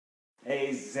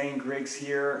Hey, Zane Griggs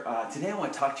here. Today I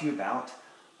want to talk to you about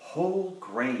whole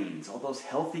grains, all those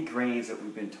healthy grains that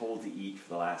we've been told to eat for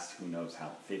the last, who knows how,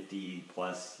 50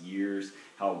 plus years,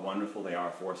 how wonderful they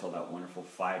are for us, all that wonderful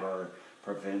fiber,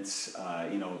 prevents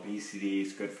obesity,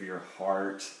 it's good for your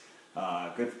heart,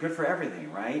 good for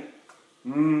everything, right?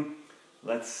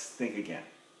 Let's think again,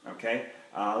 okay?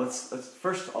 Let's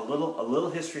first a little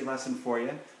history lesson for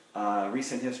you,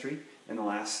 recent history. In the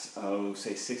last,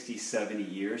 say 60, 70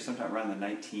 years, sometime around the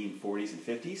 1940s and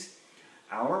 50s,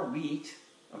 our wheat,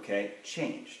 okay,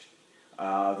 changed.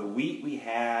 The wheat we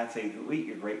had, say the wheat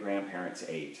your great-grandparents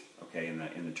ate, okay, in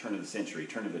the turn of the century,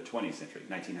 turn of the 20th century,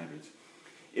 1900s,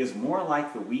 is more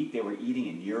like the wheat they were eating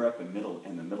in Europe and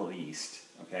the Middle East,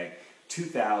 okay,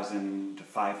 2,000 to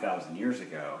 5,000 years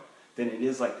ago, than it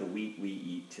is like the wheat we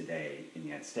eat today in the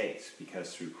United States.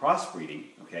 Because through crossbreeding,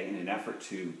 okay, in an effort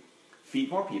to feed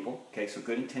more people, okay, so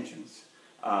good intentions,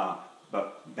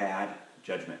 but bad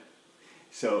judgment.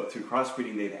 So through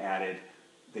crossbreeding, they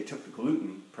took the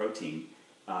gluten protein,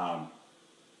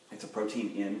 it's a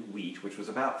protein in wheat, which was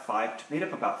made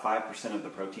up about 5% of the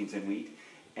proteins in wheat,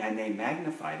 and they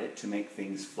magnified it to make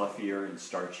things fluffier and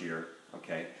starchier,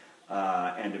 okay,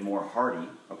 and more hearty,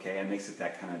 okay, and makes it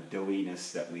that kind of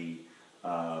doughiness that we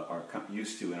are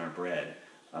used to in our bread.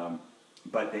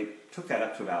 But they took that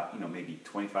up to about, maybe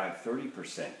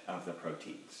 25-30% of the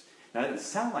proteins. Now, it doesn't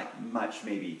sound like much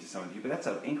maybe to some of you, but that's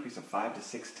an increase of 5 to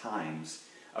 6 times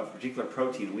of a particular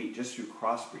protein in wheat just through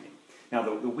crossbreeding. Now,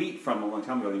 the wheat from a long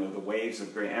time ago, the waves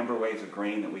of grain, amber waves of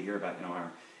grain that we hear about, in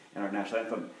our national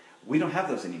anthem, we don't have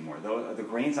those anymore. The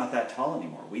grain's not that tall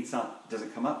anymore.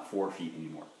 Doesn't come up 4 feet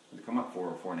anymore. It doesn't come up 4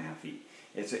 or 4.5 feet.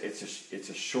 It's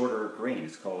a shorter grain.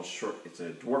 It's a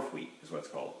dwarf wheat is what it's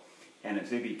called. And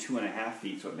it's maybe 2.5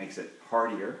 feet, so it makes it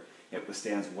hardier. It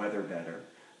withstands weather better,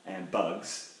 and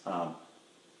bugs,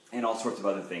 and all sorts of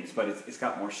other things. But it's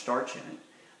got more starch in it,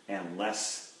 and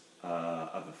less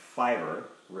of the fiber,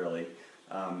 really.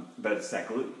 But it's that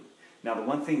gluten. Now, the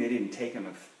one thing they didn't take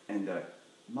into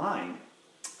mind,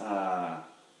 and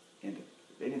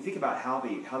they didn't think about how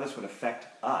this would affect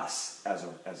us as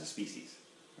a species.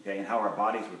 Okay, and how our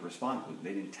bodies would respond to gluten.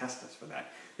 They didn't test us for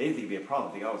that. They didn't think it'd be a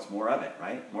problem. They think, it's more of it,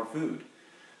 right? More food.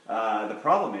 The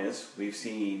problem is we've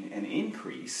seen an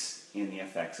increase in the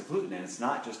effects of gluten, and it's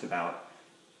not just about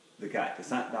the gut.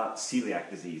 It's not about celiac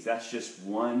disease. That's just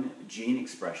one gene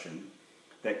expression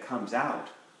that comes out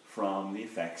from the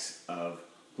effects of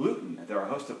gluten. There are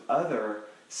a host of other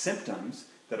symptoms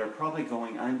that are probably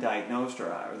going undiagnosed,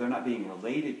 or they're not being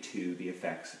related to the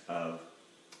effects of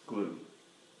gluten.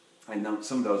 And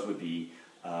some of those would be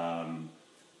Alzheimer's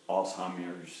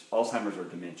or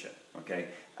dementia, okay,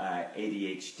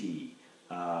 ADHD,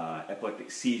 epileptic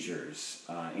seizures,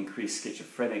 increased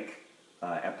schizophrenic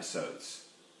episodes.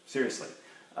 Seriously.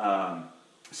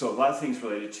 So a lot of things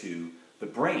related to the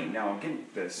brain. Now, I'm getting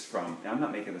this I'm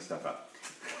not making this stuff up.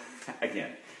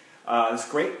 Again, this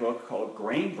great book called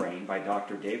Grain Brain by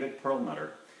Dr. David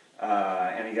Perlmutter.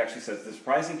 And he actually says, the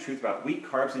surprising truth about wheat,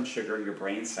 carbs, and sugar, your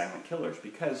brain's silent killers,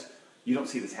 because you don't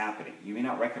see this happening. You may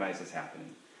not recognize this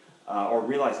happening, or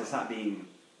realize it's not being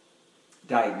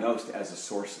diagnosed as a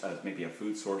source, as maybe a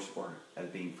food source, or as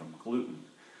being from gluten.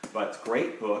 But it's a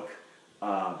great book,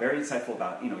 very insightful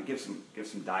about, gives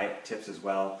some diet tips as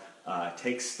well,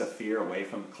 takes the fear away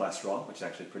from cholesterol, which is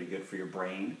actually pretty good for your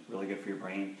brain, really good for your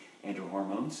brain and your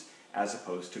hormones, as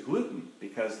opposed to gluten,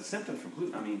 because the symptoms from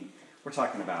gluten, we're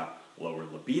talking about lower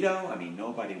libido.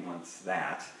 Nobody wants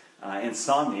that.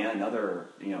 Insomnia, another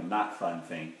not fun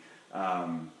thing.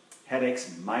 Headaches,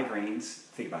 migraines.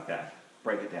 Think about that.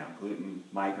 Break it down. Gluten,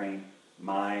 migraine,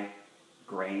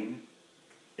 grain.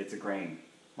 It's a grain.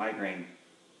 Migraine.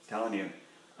 Telling you,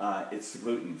 it's the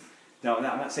gluten. Now, I'm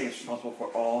not saying it's responsible for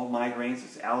all migraines.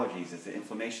 It's allergies. It's the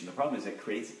inflammation. The problem is it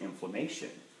creates inflammation.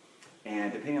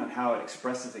 And depending on how it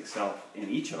expresses itself in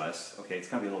each of us, okay, it's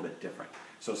going to be a little bit different.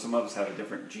 So some of us have a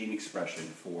different gene expression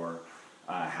for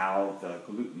how the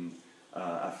gluten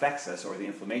affects us, or the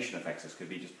inflammation affects us. Could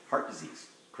be just heart disease,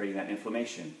 creating that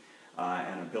inflammation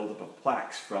and a buildup of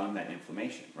plaques from that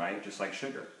inflammation, right? Just like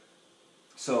sugar.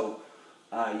 So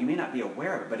you may not be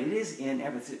aware of it, but it is in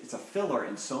everything. It's a filler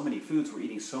in so many foods. We're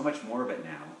eating so much more of it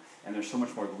now, and there's so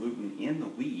much more gluten in the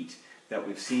wheat that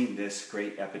we've seen this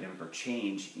great epidemic or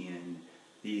change in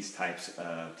these types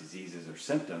of diseases or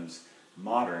symptoms.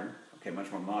 Modern, okay,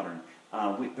 much more modern.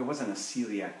 There wasn't a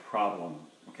celiac problem,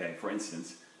 okay, for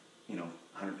instance,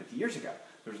 150 years ago.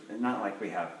 There's not like we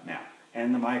have now.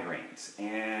 And the migraines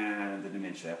and the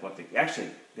dementia, epileptic.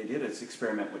 Actually, they did this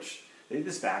experiment, which they did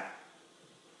this back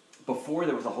before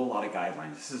there was a whole lot of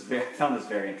guidelines. I found this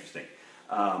very interesting.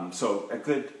 So a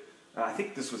good I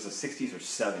think this was the 60s or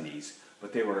 70s,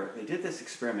 but they did this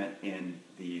experiment in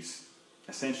these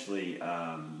essentially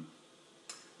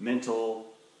mental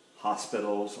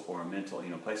hospitals or mental,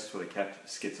 places where they kept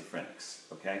schizophrenics,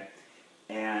 okay?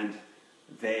 And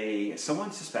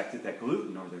someone suspected that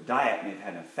gluten or their diet may have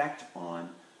had an effect on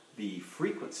the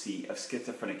frequency of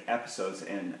schizophrenic episodes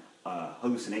and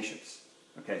hallucinations.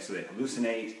 Okay, so they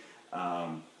hallucinate,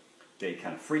 they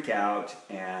kind of freak out,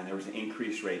 and there was an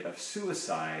increased rate of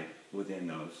suicide within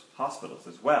those hospitals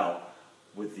as well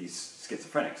with these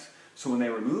schizophrenics. So when they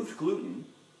removed gluten,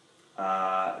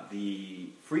 the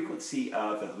frequency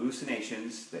of the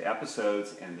hallucinations, the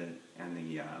episodes, and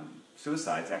the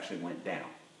suicides actually went down.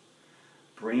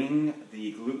 Bring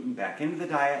the gluten back into the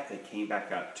diet, they came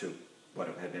back up to what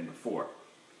it had been before.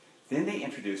 Then they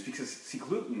introduced, because see,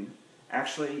 gluten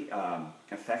actually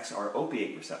affects our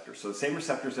opiate receptors. So the same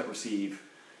receptors that receive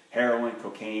heroin,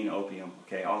 cocaine, opium,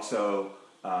 okay, also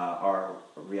are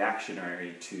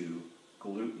reactionary to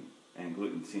gluten, and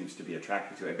gluten seems to be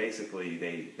attracted to it. Basically,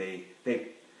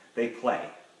 they play,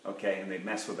 okay, and they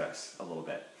mess with us a little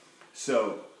bit.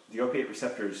 So the opiate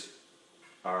receptors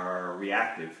are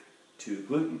reactive to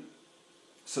gluten.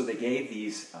 So they gave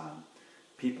these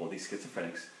people, these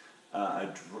schizophrenics,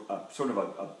 a sort of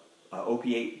a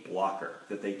opiate blocker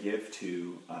that they give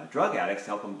to drug addicts to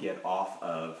help them get off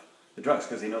of the drugs,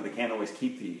 because they know they can't always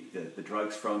keep the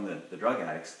drugs from the drug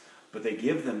addicts, but they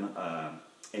give them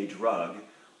a drug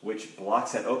which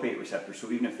blocks that opiate receptor,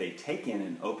 so even if they take in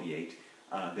an opiate,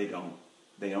 they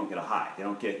don't get a high. They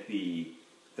don't get the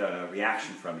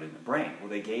reaction from it in the brain. Well,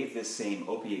 they gave this same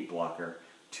opiate blocker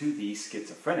to the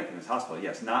schizophrenic in this hospital.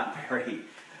 Yes, not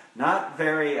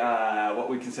very what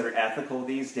we consider ethical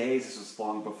these days. This was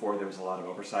long before there was a lot of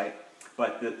oversight.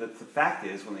 But the fact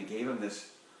is, when they gave them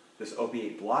this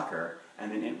opiate blocker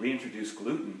and then it reintroduced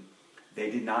gluten, they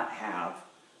did not have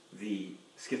the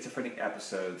schizophrenic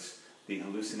episodes, the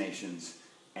hallucinations,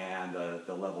 and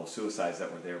the level of suicides that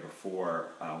were there before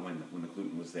when the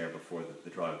gluten was there before the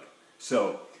drug.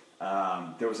 So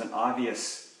there was an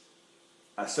obvious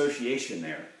association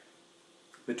there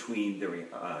between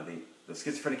the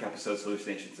schizophrenic episodes,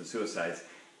 hallucinations, and suicides,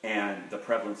 and the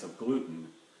prevalence of gluten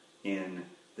in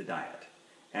the diet.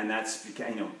 And that's,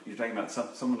 you're talking about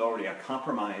someone with already a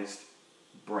compromised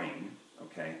brain,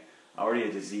 okay, already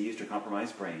a diseased or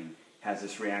compromised brain, has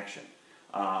this reaction.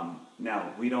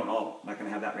 Now, we don't all, not going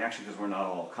to have that reaction because we're not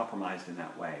all compromised in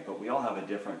that way, but we all have a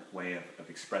different way of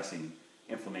expressing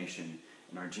inflammation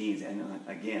in our genes. And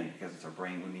again, because it's our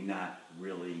brain, we may not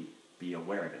really be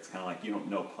aware of it. It's kind of like you don't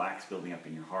know plaques building up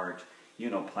in your heart. You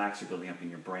know plaques are building up in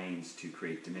your brains to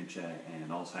create dementia and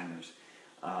Alzheimer's.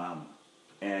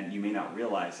 And you may not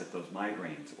realize that those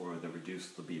migraines or the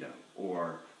reduced libido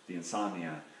or the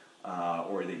insomnia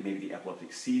or maybe the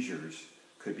epileptic seizures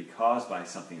could be caused by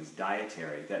something that's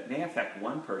dietary that may affect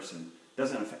one person,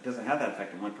 doesn't have that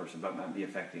effect on one person, but might be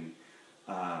affecting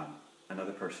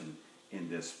another person in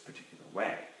this particular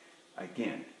way.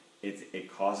 Again,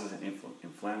 it causes an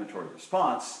inflammatory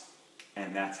response,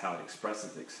 and that's how it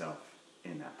expresses itself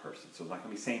in that person. So it's not going to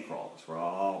be the same for all of us.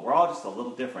 We're all just a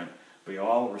little different, but we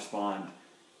all respond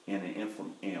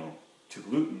to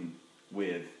gluten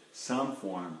with some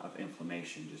form of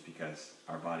inflammation, just because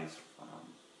our bodies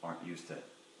aren't used to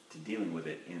dealing with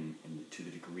it to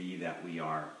the degree that we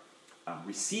are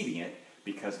receiving it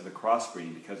because of the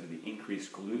crossbreeding, because of the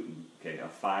increased gluten, okay,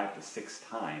 of 5 to 6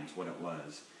 times what it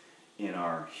was in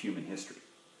our human history,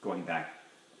 going back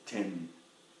 10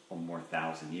 or more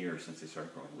thousand years since they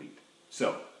started growing wheat.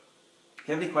 So, if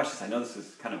you have any questions, I know this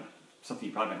is kind of something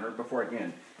you probably haven't heard before.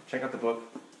 Again, check out the book,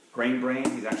 Grain Brain.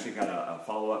 He's actually got a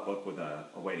follow-up book with a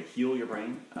way to heal your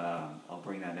brain. I'll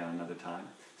bring that down another time.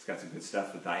 It's got some good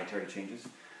stuff with dietary changes.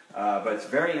 But it's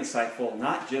very insightful,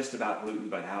 not just about gluten,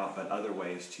 but other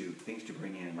ways things to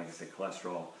bring in, like I said,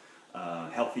 cholesterol,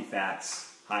 healthy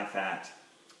fats, high fat,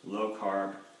 low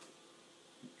carb.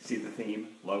 See the theme?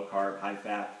 Low carb, high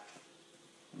fat,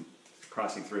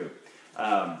 crossing through.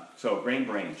 So Grain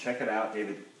Brain, check it out,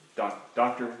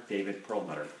 Dr. David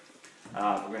Perlmutter.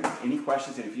 Any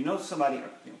questions? And if you know somebody,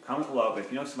 comment below. But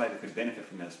if you know somebody that could benefit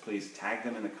from this, please tag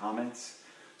them in the comments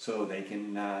so they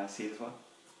can see it as well.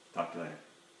 Talk to you later.